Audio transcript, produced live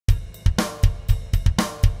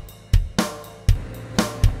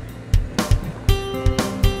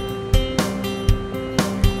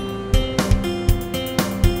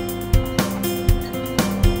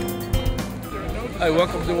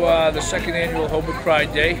welcome to the second annual Holbrook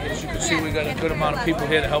Pride Day. As you can see, we got a good amount of people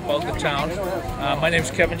here to help out the town. My name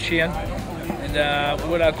is Kevin Sheehan, and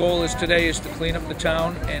what our goal is today is to clean up the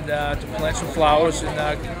town and to plant some flowers and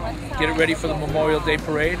get it ready for the Memorial Day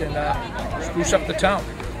Parade and spruce up the town.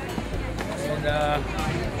 And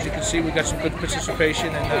as you can see, we got some good participation,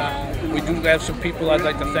 and we do have some people I'd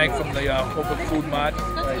like to thank from the Holbrook Food Mart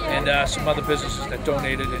and some other businesses that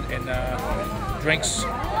donated in drinks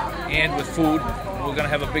and with food. We're going to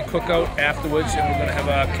have a big cookout afterwards, and we're going to have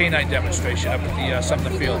a canine demonstration up at the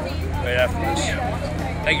Sumner Field right after this.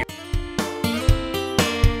 Thank you.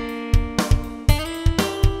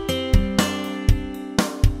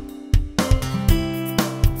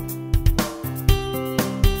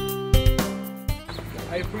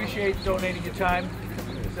 I appreciate donating your time.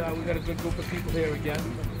 We've got a good group of people here again.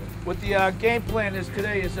 What the game plan is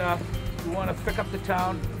today is we want to pick up the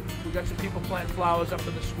town. We've got some people planting flowers up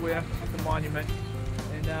in the square at the monument.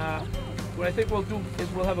 And what I think we'll do is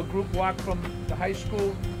we'll have a group walk from the high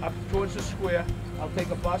school up towards the square. I'll take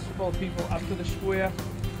a bus full of people up to the square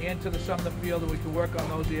and to the Sumner Field, and we can work on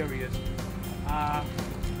those areas.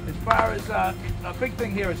 As far as a big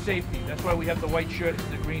thing here is safety. That's why we have the white shirt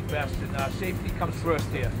and the green vest, and safety comes first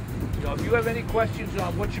here. You know, if you have any questions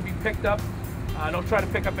on what should be picked up, don't try to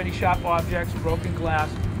pick up any sharp objects, broken glass.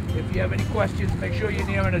 If you have any questions, make sure you're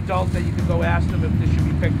near an adult that you can go ask them if this should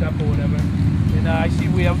be picked up or whatever. And I see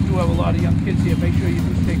we do have a lot of young kids here. Make sure you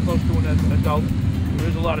do stay close to an adult. There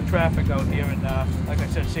is a lot of traffic out here, and like I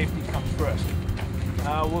said, safety comes first.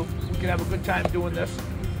 We can have a good time doing this.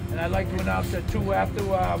 And I'd like to announce that too, after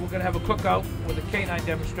we're going to have a cookout with a canine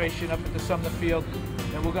demonstration up at the Sumner Field,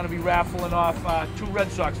 and we're going to be raffling off 2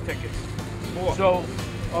 Red Sox tickets.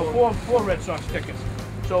 Four Red Sox tickets.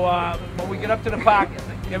 So when we get up to the park,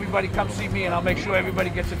 everybody come see me, and I'll make sure everybody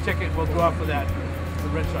gets a ticket, and we'll draw for that, the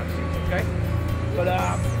Red Sox seats, okay? But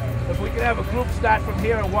if we could have a group start from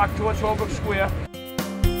here and walk towards Holbrook Square.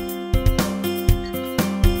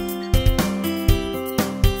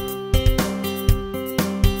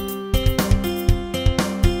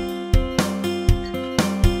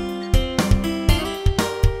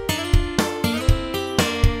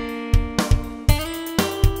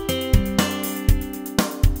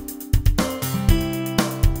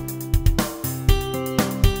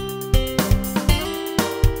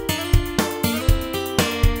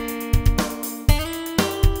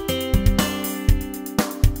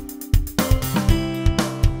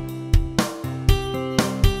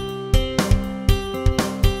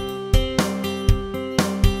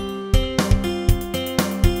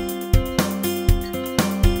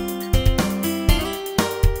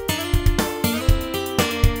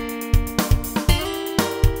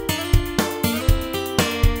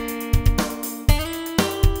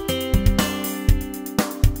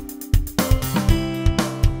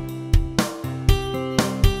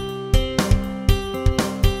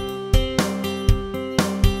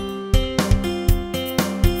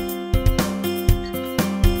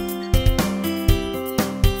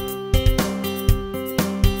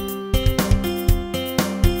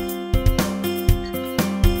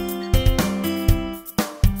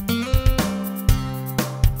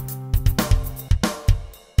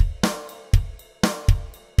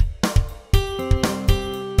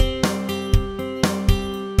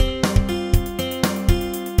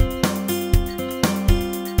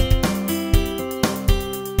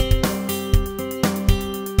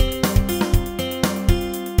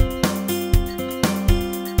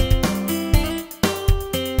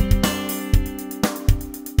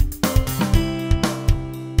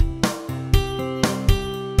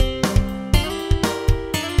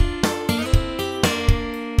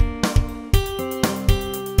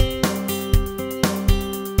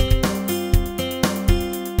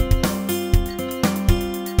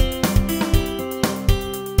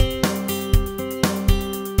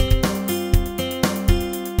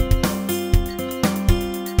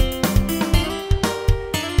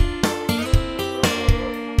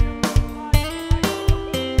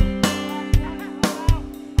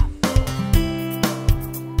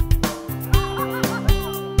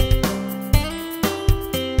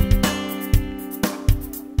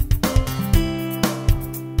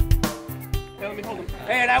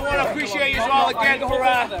 And I want to appreciate you all again for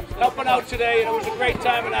helping out today. It was a great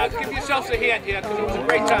time, and give yourselves a hand here because it was a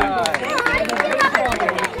great time.